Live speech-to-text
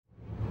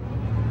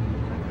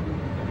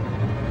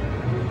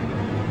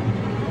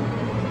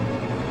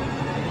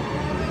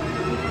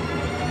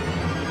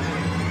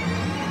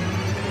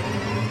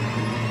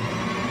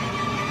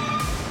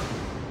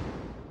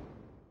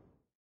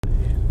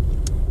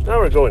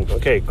we're going.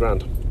 Okay,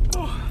 grand.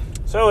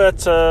 So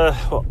it's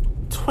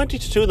 20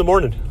 to 2 in the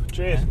morning. Jeez.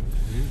 Yeah.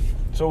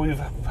 So we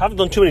haven't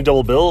done too many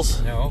double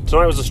bills. No.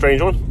 Tonight was a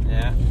strange one.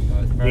 Yeah.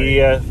 It was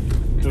very...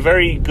 The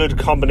very good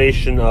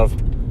combination of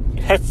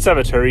Pet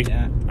Sematary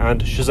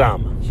and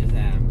Shazam.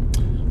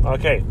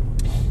 Okay.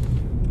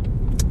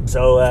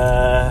 So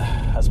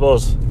I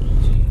suppose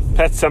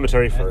Pet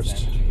Sematary first.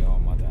 Cemetery, oh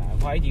mother.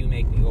 Why do you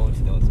make me go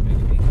to those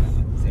movies?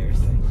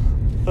 Seriously.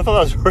 I thought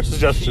that was your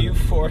suggestion. You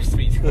forced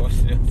me to go to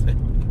those.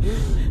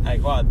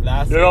 Like what?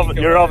 Last week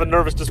you're of a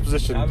nervous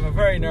disposition. I'm a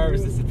very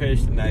nervous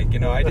disposition. Like, you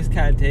know, I just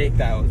can't take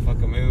that with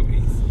fucking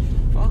movies.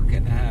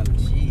 Fucking hell,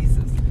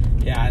 Jesus.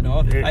 Yeah, I know.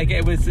 Like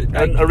it was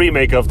like, a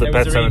remake of the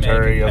Pet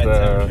Sematary of the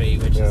Cemetery,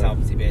 which is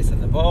obviously based on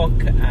the book,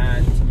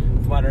 and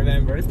from what I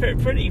remember, it's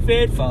pretty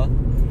faithful.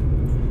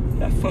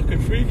 That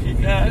fucking freaky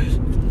cat.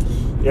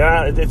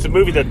 Yeah, it's a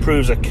movie that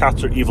proves that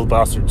cats are evil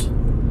bastards.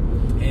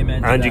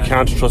 Amen. And you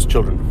can't trust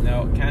children.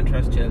 No, can't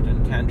trust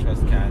children, can't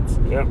trust cats.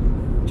 Yeah.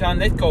 John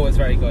Lithgow was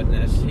very good in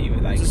it. He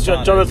was like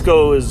John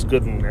Lithgow is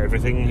good in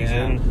everything he's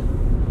in.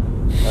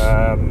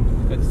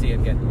 Good to see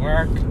him getting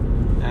work.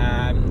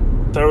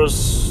 There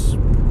was,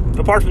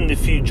 apart from the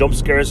few jump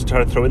scares they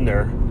tried to throw in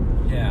there,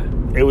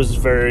 it was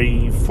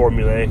very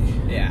formulaic.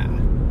 Yeah.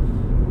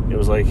 It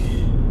was like,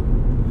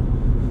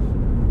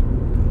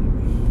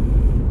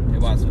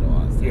 it was what it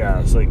was. Yeah,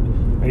 it's like,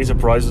 any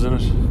surprises in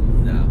it?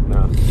 No,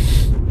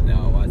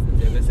 it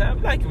wasn't. It was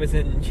like it was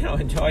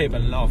enjoyable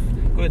enough.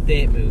 Good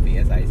date movie,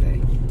 as I say.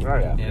 Oh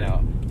yeah. You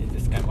know, you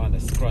just kind of want to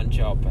scrunch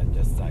up and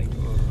just like,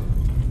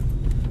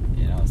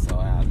 you know.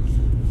 So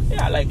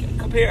yeah, like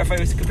if I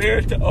was to compare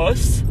it to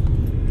Us,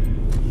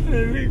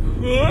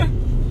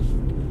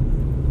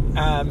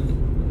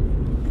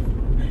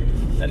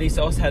 at least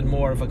Us had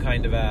more of a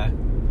kind of an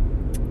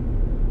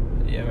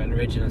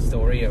original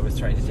story I was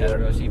trying to tell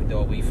about, even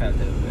though we felt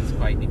that it was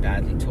quite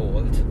badly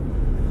told.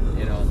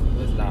 You know,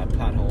 there was a lot of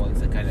plot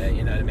holes and kind of,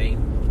 you know what I mean.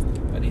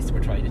 At least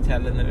we're trying to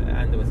tell, and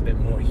there was a bit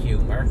more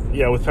humour.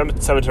 Yeah, with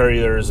Pet Cemetery,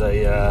 there's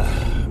a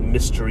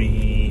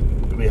mystery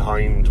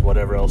behind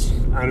whatever else,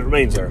 and it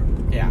remains there.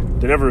 Yeah,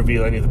 they never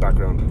reveal any of the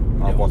background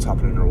of what's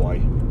happening or why,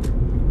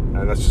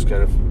 and that's just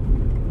kind of,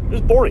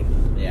 it's boring.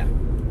 Yeah,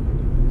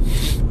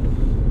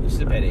 it's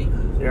a pity.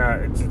 Yeah,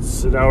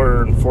 it's an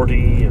hour and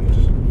 40,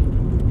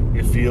 and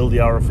you feel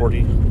the hour and 40.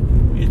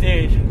 You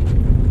did.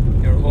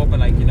 You were hoping,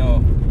 like, you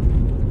know,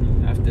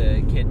 after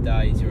the kid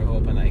dies, you were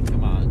hoping, like,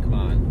 come on,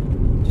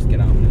 just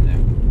get on with it now,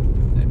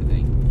 type of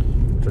thing.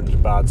 Turns into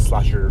a bad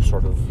slasher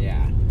sort of.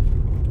 Yeah.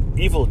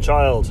 Evil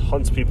child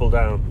hunts people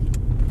down.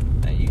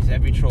 They use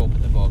every trope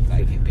in the book,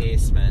 like a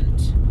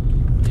basement,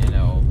 you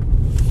know,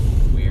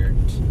 weird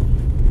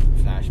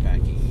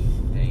flashbacky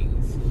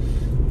things.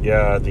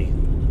 Yeah,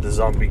 the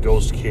zombie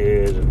ghost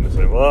kid, and it's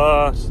like,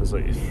 what? It's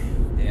like,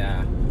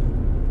 yeah.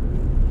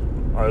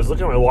 I was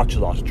looking at my watch a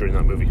lot during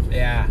that movie.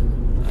 Yeah,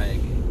 I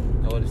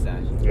noticed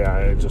that. Yeah,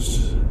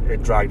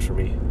 it dragged for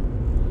me.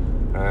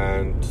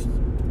 And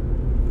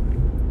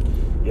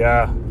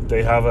yeah,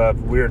 they have a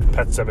weird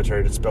pet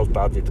cemetery that's spelled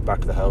badly at the back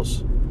of the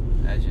house.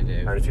 As you do.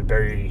 And if you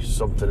bury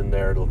something in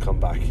there, it'll come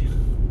back.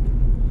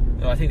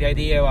 No, I think the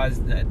idea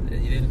was that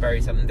you didn't bury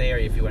something there.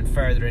 If you went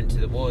further into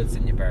the woods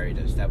and you buried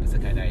it, that was the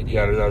kind of idea.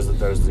 Yeah, there's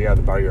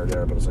the barrier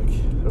there, but it's like,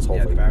 this whole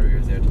thing. Yeah, the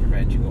barrier's there to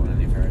prevent you going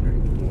any further.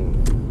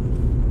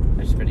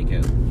 Which is pretty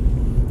cool.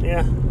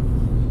 Yeah.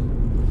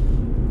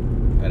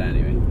 But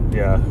anyway.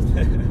 Yeah.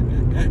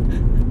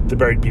 They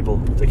buried people,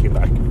 they came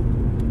back.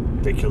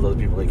 They killed other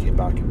people, they came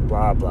back.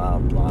 Blah, blah,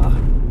 blah.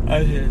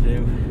 As you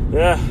do.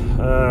 Yeah.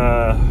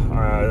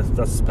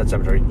 That's Pet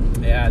Cemetery.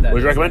 Yeah.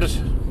 Would you recommend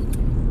it?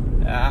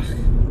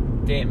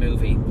 Date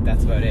movie.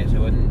 That's about it.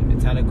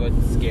 It's not a good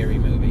scary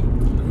movie.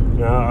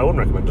 No, I wouldn't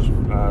recommend it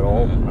at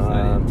all. It's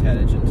not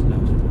intelligent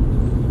enough.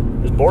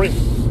 It's boring.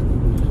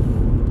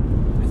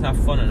 It's not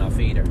fun enough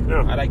either.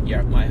 No. I like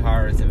my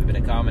horrors have a bit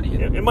of comedy.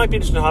 Yeah, it might be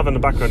interesting to have in the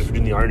background if you're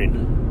doing the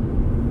ironing.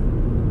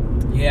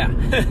 Yeah.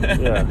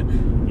 Yeah.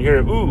 You hear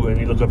it, ooh, and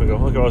you look up and go,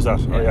 okay, what was that?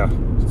 Yeah. Oh yeah,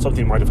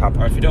 something might have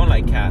happened. Or if you don't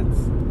like cats.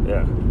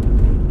 Yeah.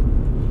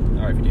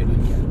 Or if you do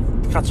like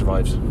cats. The cat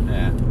survives.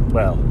 Yeah.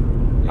 Well,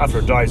 after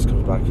it dies, it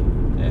comes back.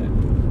 Yeah.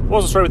 What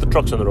was the story with the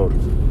trucks on the road?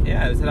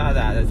 Yeah, there's a lot of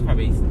that. That's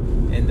probably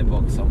in the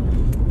book somewhere.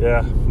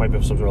 Yeah, might be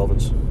of some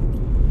relevance.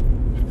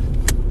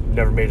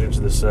 Never made it into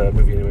this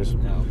movie anyways.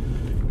 No.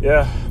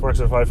 Yeah, marks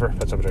out of 5 for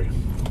Pet Cemetery.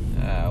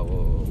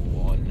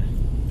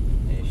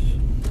 1-ish.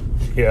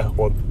 Yeah,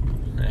 1.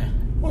 Yeah.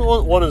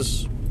 One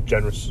is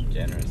generous.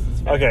 Generous.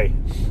 Okay,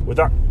 with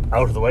that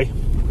out of the way,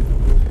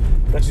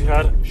 next we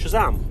had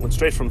Shazam. Went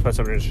straight from Pet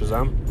Cemetery to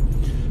Shazam.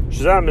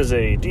 Shazam is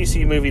a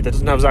DC movie that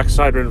doesn't have Zack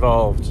Snyder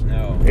involved.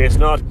 No. It's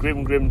not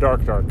grim,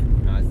 dark.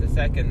 No, it's the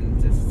second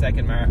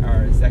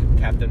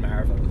Captain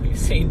Marvel we've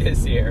seen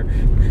this year.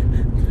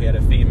 We had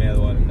a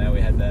female one, and now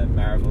we had the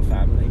Marvel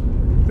family.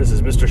 This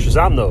is Mr.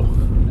 Shazam, though.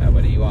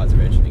 But he was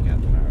originally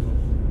Captain Marvel.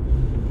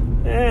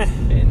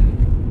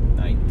 In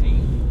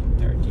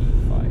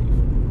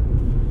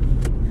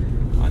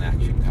 1935 on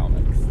Action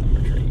Comics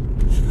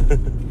 #3.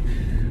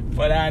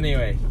 But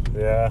anyway,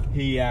 yeah,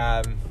 he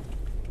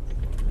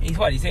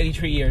He's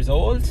 83 years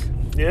old.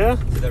 Yeah,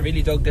 So they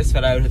really dug this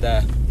fella out of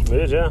the.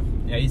 it is. Yeah,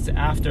 Yeah, he's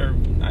after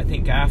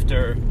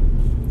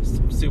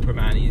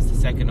Superman. He's the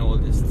second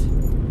oldest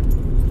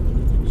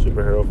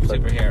superhero.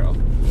 superhero,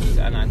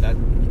 and that,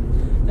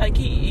 like,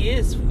 he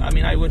is. I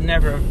mean, I would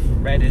never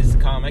have read his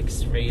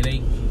comics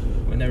really.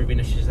 Would never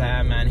been a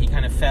Shazam man. He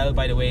kind of fell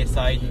by the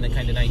wayside in the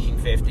kind of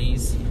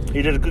 1950s.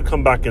 He did a good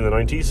comeback in the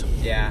 90s.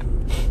 Yeah,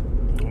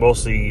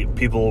 Mostly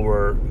people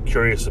were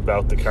curious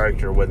about the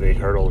character when they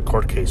heard all the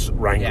court case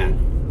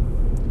wrangling.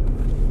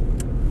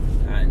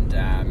 and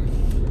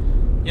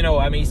you know,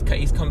 I mean,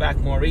 he's come back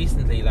more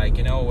recently, like,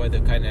 you know, where they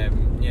kind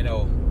of, you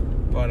know,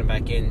 brought him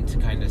back into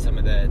kind of some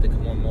of the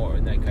more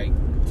like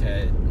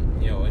to,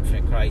 you know,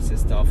 Infinite Crisis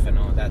stuff and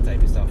all that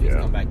type of stuff. He's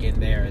come back in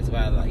there as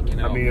well, like, you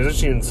know. I mean, it's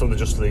actually in some of the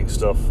Justice League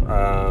stuff.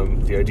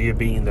 The idea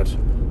being that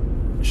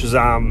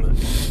Shazam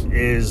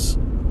is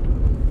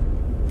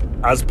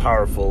as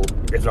powerful,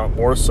 if not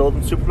more so,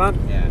 than Superman.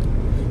 Yeah.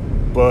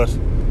 But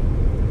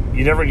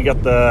you never really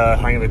get the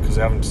hang of it because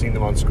I haven't seen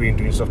them on screen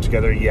doing stuff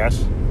together yet.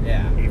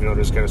 Yeah. Even though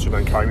there's kind of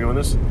Superman cameo in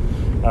this.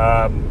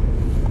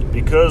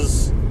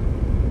 Because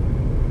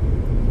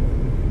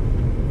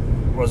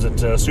was it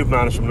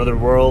Superman is from another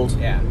world?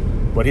 Yeah.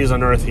 When he's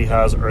on Earth, he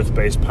has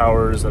Earth-based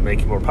powers that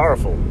make him more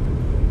powerful.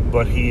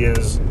 But he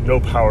is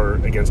no power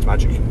against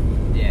magic.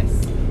 Yes.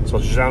 So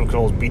Shazam can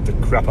always beat the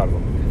crap out of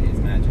him. Because he's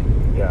magic.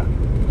 Yeah.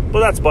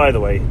 But that's by the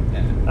way.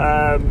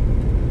 Yeah.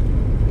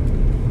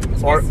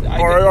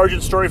 Origin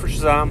story for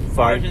Shazam.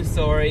 Fine. Origin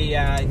story,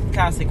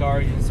 classic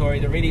origin story.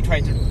 They're really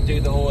trying to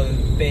do the whole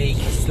big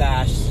 /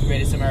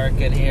 greatest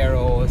American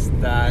hero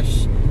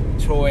 /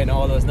 throw in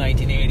all those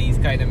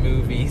 1980s kind of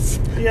movies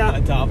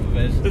on top of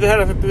it. They had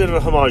a bit of a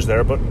homage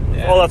there, but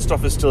all that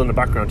stuff is still in the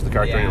background to the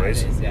character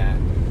anyways. It is, yeah.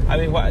 I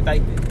mean, what,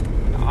 like,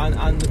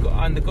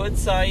 on the good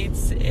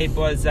sides, it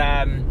was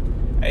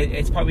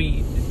it's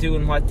probably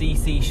doing what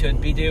DC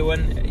should be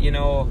doing, you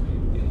know.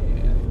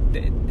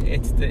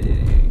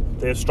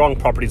 They have strong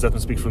properties that can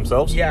speak for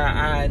themselves.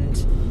 Yeah, and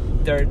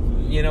they're,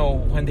 you know,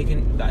 when they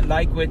can,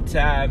 like with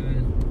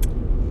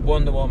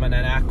Wonder Woman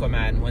and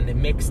Aquaman, when they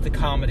mix the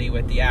comedy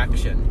with the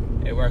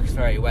action, it works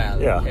very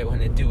well. Yeah. When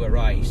they do it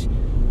right.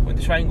 When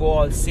they try and go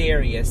all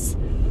serious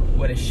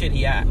with a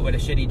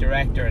shitty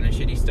director and a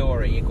shitty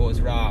story, it goes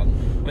wrong.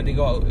 When they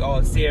go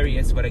all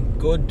serious with a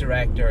good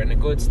director and a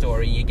good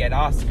story, you get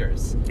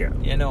Oscars. Yeah.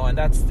 You know, and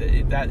that's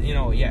you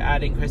know, you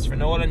add in Christopher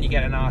Nolan, you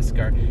get an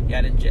Oscar. You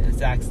add in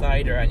Zack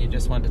Snyder, and you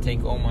just want to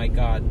think, oh my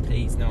God,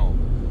 please no.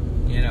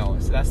 You know,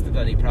 so that's the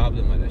bloody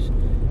problem with it.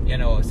 You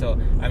know, so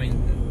I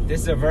mean,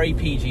 this is a very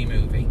PG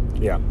movie.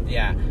 Yeah.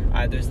 Yeah.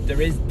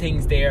 There is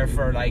things there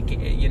for, like,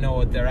 you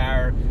know, there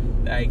are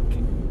like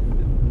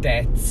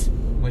deaths,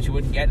 which you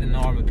wouldn't get in a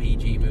normal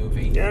PG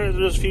movie. Yeah,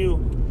 there's a few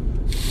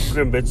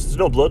grim bits. There's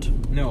no blood.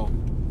 No.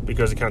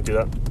 Because you can't do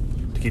that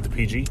to keep the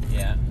PG.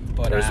 Yeah.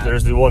 But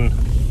there's the one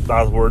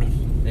bad word.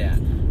 Yeah.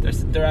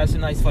 There are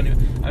some nice funny.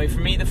 I mean,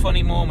 for me, the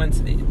funny moments,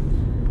 they,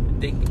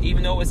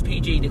 even though it was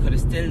PG, they could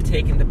have still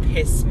taken the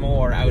piss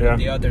more out of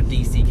the other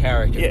DC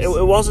characters. Yeah,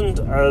 it wasn't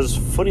as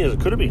funny as it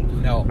could have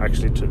been. No.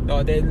 Actually,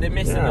 no, they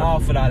missed an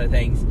awful lot of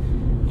things.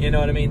 You know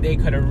what I mean? They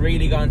could have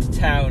really gone to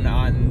town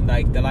on,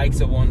 like, the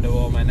likes of Wonder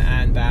Woman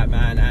and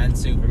Batman and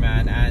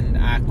Superman and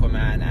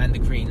Aquaman and the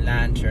Green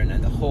Lantern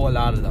and the whole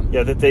lot of them.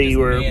 Yeah, that they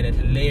made it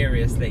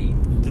hilariously.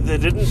 They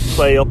didn't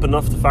play up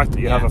enough the fact that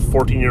you have a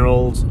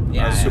 14-year-old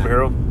as a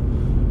superhero,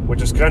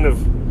 which is kind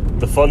of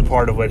the fun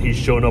part of when he's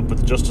showing up with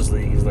the Justice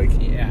League. He's like,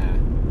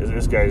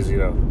 this guy's, you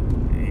know,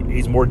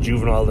 he's more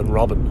juvenile than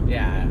Robin.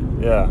 Yeah.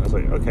 Yeah, I was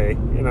like, okay,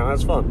 you know,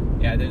 that's fun.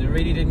 Yeah, they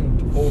really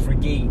didn't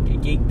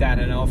geek that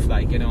enough,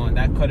 like, you know, and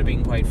that could have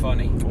been quite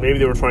funny. Maybe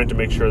they were trying to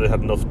make sure they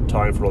had enough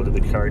time for all of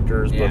the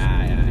characters, but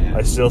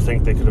I still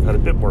think they could have had a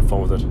bit more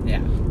fun with it.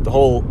 Yeah. The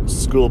whole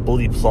school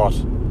bully plot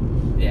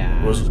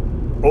was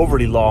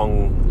overly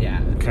long.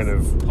 Yeah. Kind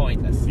of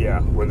pointless.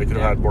 Yeah, when they could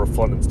have had more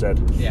fun instead.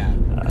 Yeah.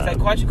 It's like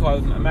what you call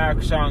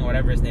Mark Strong,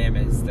 whatever his name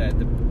is, the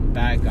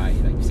bad guy.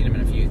 Like, you've seen him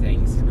in a few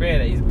things. He's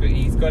great.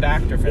 He's a good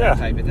actor for that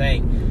type of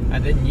thing.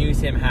 And didn't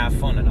use him half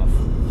fun enough.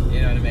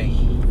 You know what I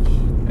mean?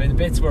 I mean, the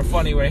bits were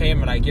funny where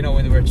him, like, you know,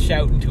 when they were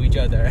shouting to each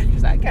other.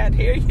 He's like, I can't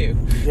hear you.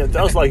 Yeah,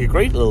 that was like a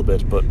great little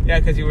bit, but... Yeah,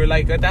 because you were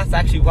like, that's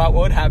actually what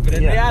would happen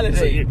in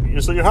reality.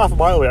 So you're half a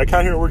mile away. I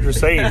can't hear what you're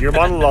saying. You're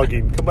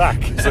monologuing. Come back.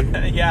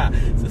 Like, yeah,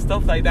 so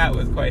stuff like that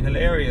was quite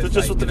hilarious.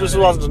 There just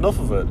wasn't enough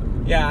of it.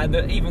 Yeah, and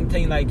the even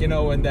thing, like, you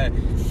know, when the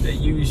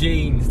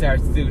Eugene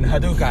starts doing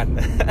Hadouken.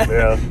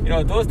 Yeah. You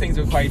know, those things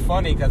were quite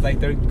funny because, like,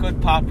 they're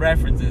good pop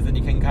references and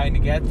you can kind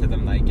of get to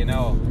them, like, you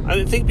know.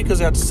 I think because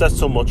they had to set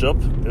so much up,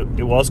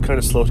 it was kind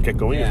of slow to get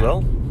going as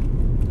well.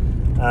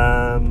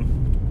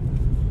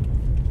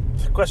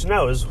 The question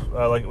now is,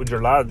 like, would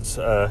your lads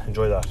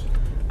enjoy that?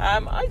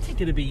 I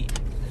think it'd be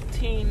a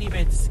teeny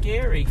bit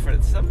scary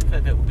for some of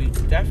it. It would be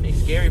definitely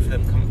scary for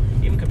them.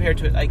 Even compared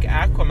to it, like,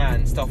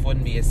 Aquaman stuff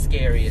wouldn't be as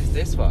scary as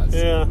this was.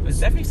 Yeah. There's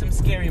definitely some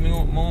scary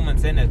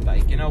moments in it,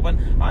 like, you know, but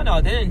I know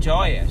I did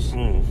enjoy it.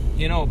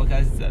 You know,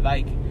 because,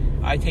 like,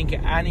 I think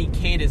any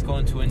kid is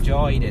going to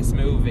enjoy this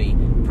movie.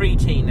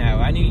 Pre-teen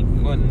now,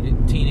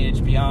 anyone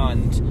teenage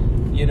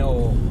beyond, you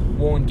know,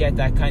 won't get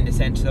that kind of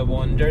sense of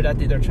wonder that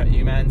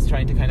man's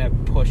trying to kind of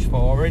push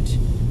forward,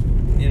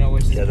 you know,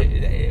 which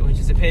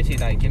is a pity,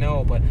 like, you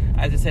know. But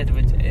as I said,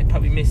 it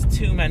probably missed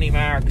too many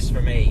marks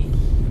for me.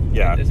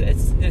 Yeah,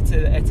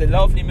 it's a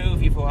lovely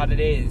movie for what it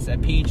is, a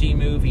PG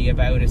movie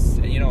about a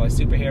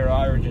superhero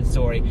origin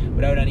story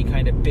without any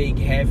kind of big,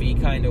 heavy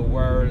kind of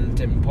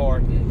world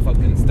important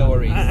fucking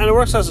stories. And it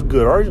works as a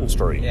good origin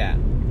story. Yeah,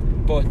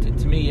 but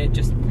to me, it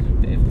just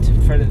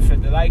for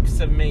the likes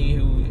of me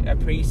who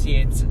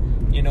appreciates,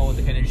 you know,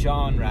 the kind of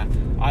genre,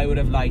 I would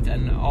have liked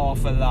an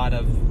awful lot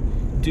of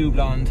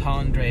double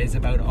entendres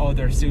about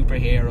other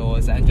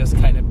superheroes and just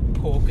kind of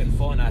poking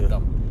fun at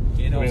them,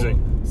 you know,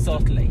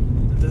 subtly.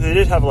 They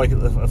did have like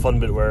a fun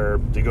bit where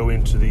they go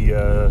into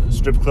the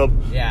strip club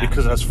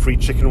because it has free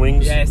chicken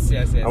wings. Yes.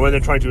 And when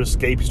they're trying to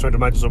escape, he's trying to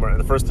imagine somewhere, and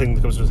the first thing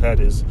that comes to his head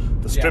is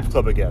the strip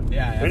club again.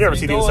 Yeah. You never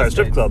see the inside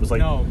strip club. It's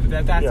like, no,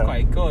 but that's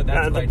quite good.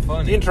 That's quite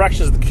funny. The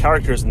interactions of the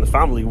characters and the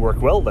family work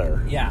well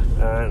there. Yeah.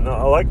 And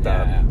I like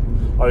that. Yeah.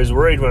 I was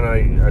worried when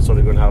I saw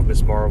they were going to have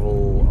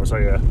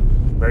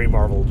Mary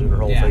Marvel doing her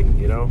whole thing,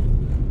 you know,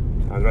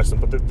 and the rest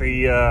of them. But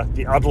the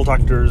adult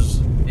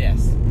actors,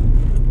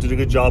 did a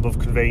good job of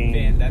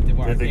conveying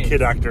the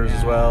kid actors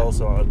as well.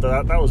 So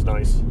that was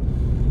nice.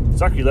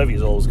 Zachary Levi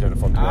is always kind of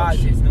fun to watch.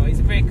 He's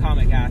a great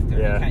comic actor.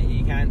 Yeah.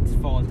 You can't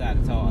fault that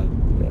at all.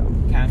 Yeah.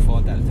 Can't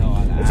fault that at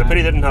all. It's a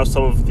pity they didn't have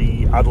some of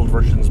the adult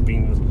versions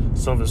being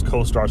some of his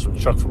co-stars from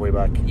Chuck from way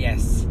back.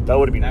 Yes. That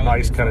would have been a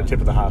nice kind of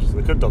tip of the hat.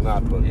 They could have done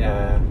that, but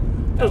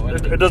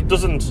it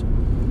doesn't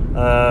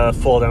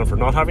fall down for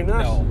not having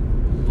that. No,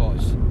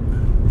 but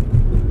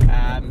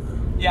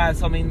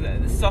so I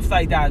mean, stuff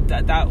like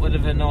that would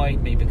have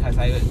annoyed me because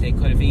they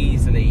could have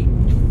easily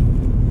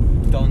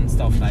done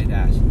stuff like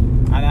that.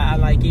 And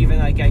I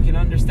can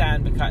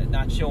understand because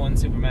not showing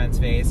Superman's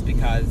face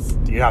because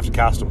you have to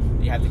cast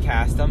him. You have to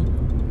cast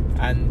him,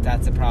 and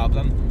that's a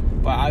problem.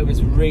 But I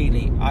was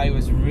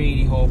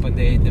really hoping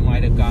they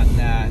might have gotten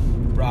a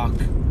Rock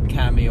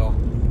cameo.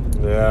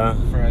 Yeah.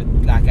 For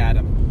Black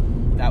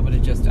Adam, that would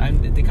have just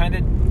they kind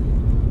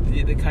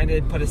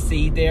of put a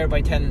seed there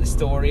by telling the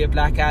story of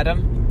Black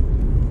Adam.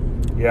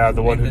 Yeah,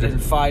 the one who the little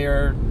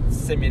fire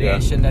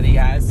simulation that he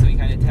has, so he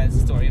kind of tells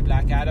the story of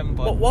Black Adam.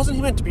 But wasn't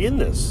he meant to be in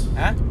this?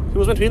 Huh? He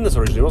was meant to be in this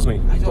originally, wasn't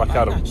he? Black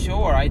Adam. I'm not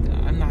sure.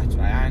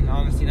 I'm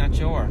honestly not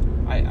sure.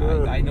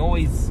 I know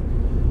he's.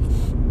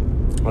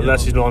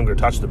 Unless he's no longer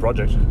attached to the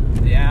project.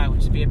 Yeah,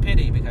 which would be a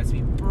pity because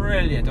it'd be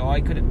brilliant. Oh,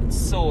 I could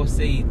so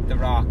see The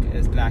Rock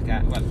as Black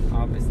Adam. Well,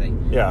 obviously.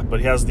 Yeah,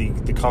 but he has the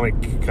comic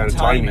kind of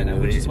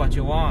timing, which is what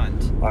you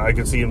want. I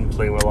can see him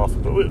playing well off,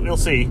 but we'll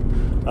see.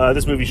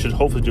 This movie should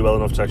hopefully do well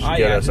enough to actually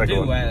get a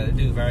second one.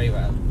 Do very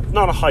well.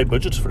 Not a high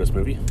budget for this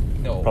movie.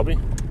 No. Probably.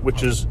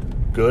 Which is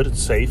good.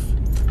 It's safe.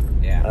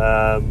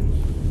 Yeah.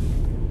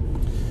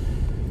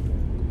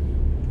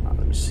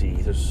 Let me see.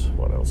 There's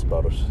what else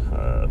about it.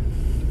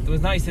 There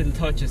was nice little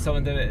touches. Some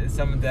of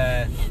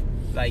the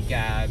like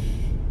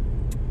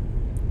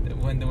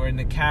when they were in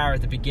the car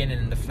at the beginning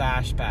in the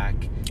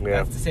flashback.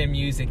 Yeah. That's the same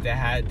music they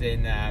had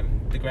in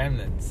the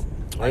Gremlins.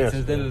 So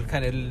little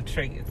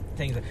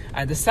things.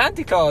 And the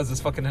Santa Claus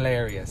was fucking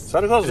hilarious.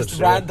 Santa Claus just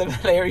random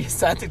hilarious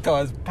Santa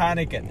Claus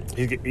panicking.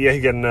 He's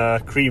getting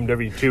creamed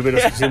every 2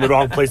 minutes because he's in the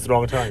wrong place at the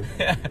wrong time.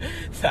 Yeah,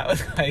 that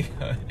was quite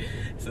good.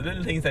 So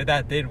little things like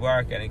that did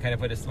work, and it kind of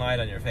put a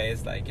smile on your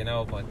face, like, you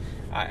know. But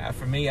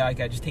for me, I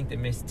just think they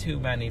missed too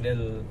many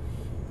little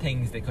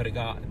things they could have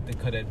got. They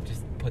could have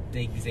just put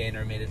digs in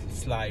or made little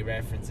sly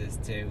references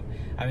to.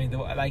 I mean,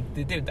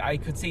 they did. I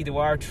could see they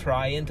were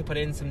trying to put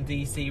in some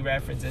DC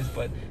references,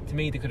 but to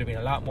me, they could have been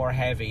a lot more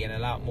heavy and a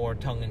lot more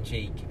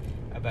tongue-in-cheek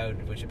about it,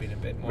 which would have been a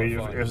bit more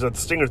fun. It was at the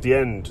stinger at the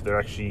end. They're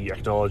actually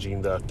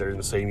acknowledging that they're in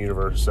the same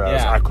universe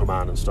as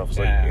Aquaman and stuff. It's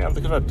like,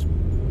 they could have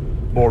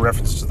had more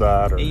references to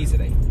that. Or,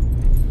 Easily.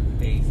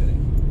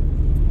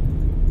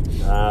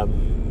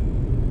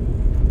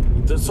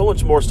 There's so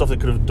much more stuff they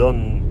could have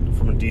done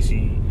from a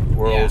DC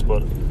world,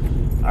 but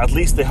at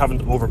least they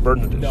haven't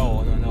overburdened it.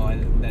 No.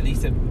 At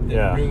least the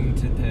room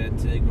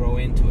to grow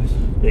into it.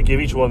 Yeah,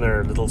 give each one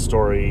their little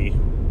story.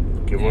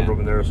 Give Wonder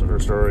Woman her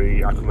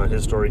story, Aquaman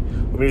his story. I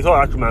mean, we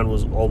thought Aquaman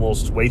was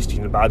almost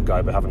wasting a bad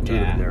guy by having two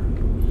of them in there.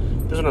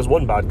 This one has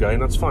one bad guy,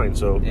 and that's fine.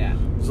 So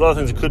there's a lot of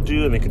things they could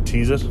do, and they could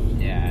tease it.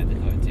 Yeah, they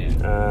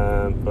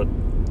could, but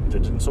they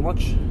didn't so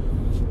much.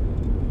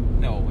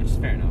 No, which is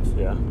fair enough.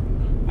 Yeah.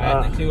 I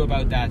had no clue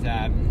about that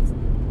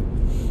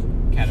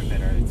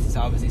caterpillar. It's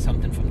obviously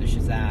something from the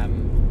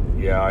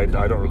Shazam. Yeah, I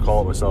don't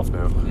recall it myself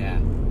now. Yeah.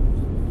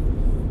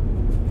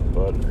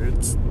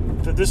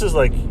 But this is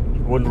like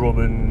Wonder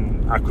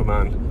Woman,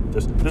 Aquaman.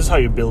 This is how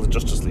you build a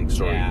Justice League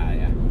story.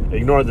 Yeah.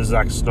 Ignore the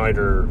Zack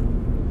Snyder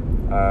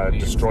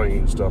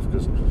destroying stuff,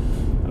 because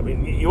I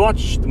mean, you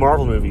watch the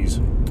Marvel movies,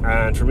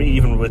 and for me,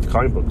 even with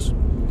comic books,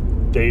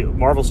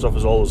 Marvel stuff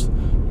is always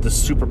the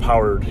super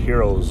powered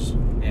heroes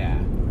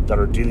that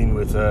are dealing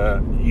with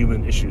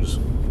human issues,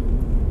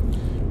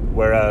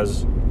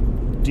 whereas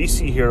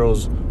DC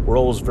heroes were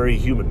always very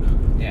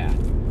human. Yeah.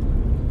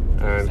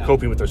 And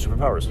coping with their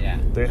superpowers. Yeah.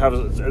 They have.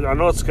 I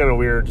know it's kind of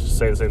weird to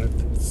say the same.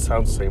 It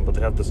sounds the same, but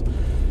they have this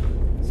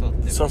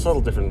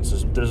subtle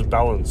differences. There's a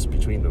balance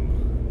between them,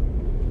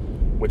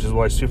 which is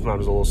why Superman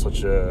was always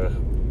such a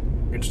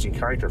interesting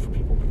character for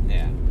people.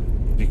 Yeah.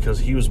 Because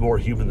he was more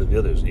human than the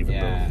others, even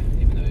though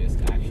he was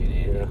actually an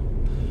alien. Yeah.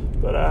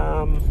 But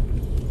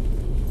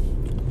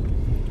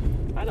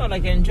I don't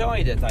like. I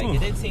enjoyed it. Like, it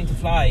did seem to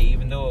fly,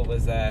 even though it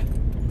was a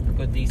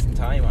good, decent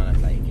time on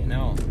it. Like, you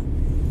know.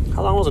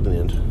 How long was it in the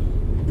end?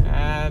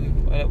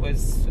 Well, it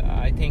was,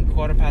 I think,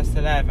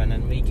 11:15,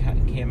 and we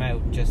came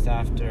out just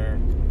after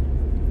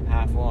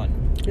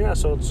 1:30. Yeah,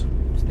 so it's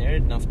near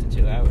enough to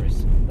 2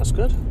 hours. That's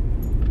good.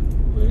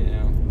 You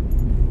know.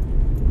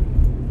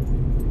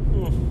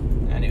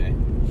 Anyway.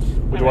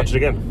 Would you watch it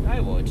again? I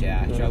would,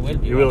 yeah. Sure, I will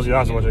be. You will. You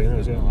have to watch it again.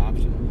 There's no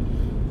option.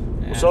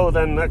 So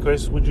then, in that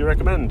case, would you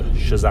recommend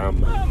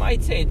Shazam?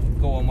 I'd say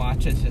go and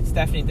watch it. It's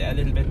definitely a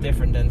little bit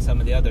different than some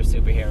of the other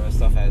superhero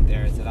stuff out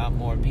there. It's a lot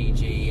more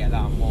PG, a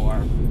lot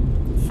more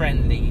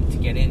friendly to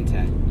get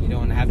into. You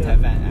don't have to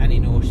have any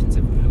notions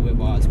of who it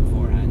was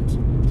beforehand to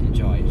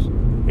enjoy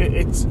it.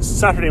 It's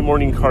Saturday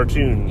morning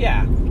cartoon.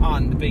 Yeah,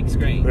 on the big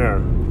screen.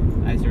 Yeah.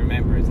 As you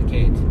remember as a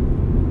kid.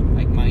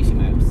 Like Mighty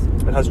Mouse.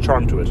 It has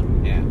charm to it.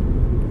 Yeah.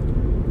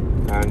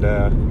 And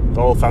the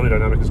whole family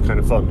dynamic is kind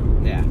of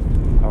fun. Yeah.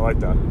 I like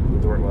that.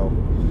 It worked well.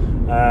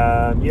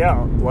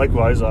 Yeah,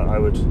 likewise, I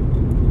would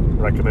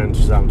recommend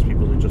Shazam to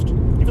people who just... If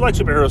you like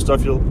superhero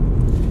stuff,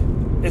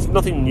 it's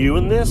nothing new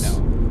in this,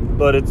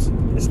 but it's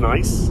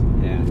nice.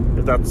 Yeah.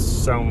 If that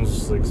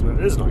sounds like something,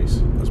 it is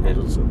nice. I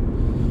suppose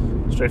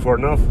it's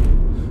straightforward enough.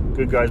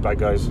 Good guys, bad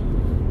guys.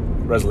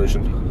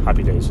 Resolution.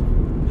 Happy days.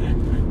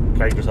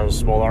 Characters have a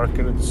small arc,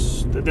 and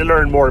they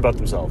learn more about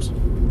themselves,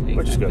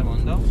 which is good.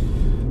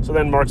 So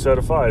then, marks out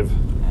of 5.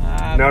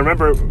 Now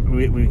remember,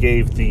 we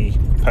gave the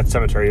Pet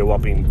Sematary a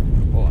whopping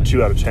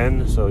 2 out of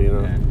 10. So you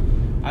know,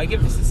 I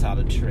give this a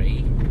solid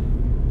 3.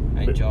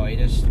 I enjoyed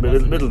it.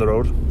 Middle of the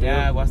road.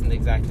 Yeah, it wasn't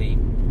exactly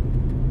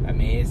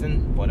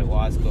amazing, but it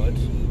was good.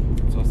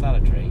 So a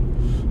solid 3.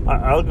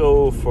 I'll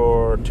go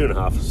for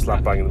 2.5.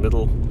 Slap bang in the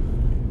middle.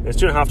 It's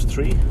 2.5 to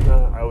 3.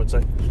 I would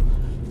say,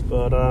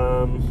 but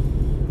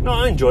no,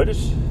 I enjoyed it.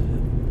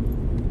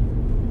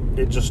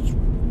 It just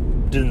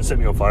didn't set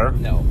me on fire.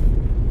 No.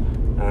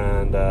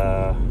 And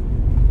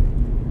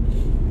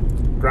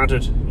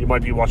granted, you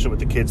might be watching it with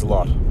the kids a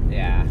lot.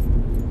 Yeah.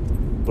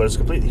 But it's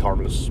completely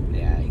harmless.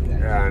 Yeah,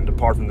 exactly. And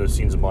apart from the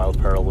scenes of mild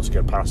peril, once you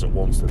get past it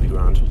once, they'll be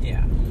grand.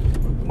 Yeah.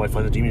 You might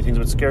find the demon things a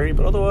bit scary,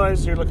 but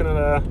otherwise, you're looking at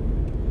a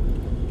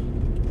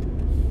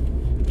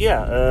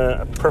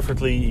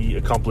perfectly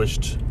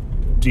accomplished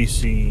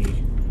DC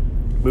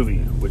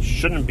movie, which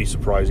shouldn't be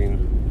surprising.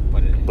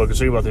 But it is. But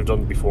considering what they've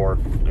done before,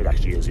 it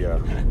actually is, yeah.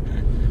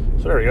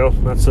 So there we go.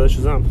 That's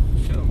Shazam.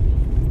 Cool.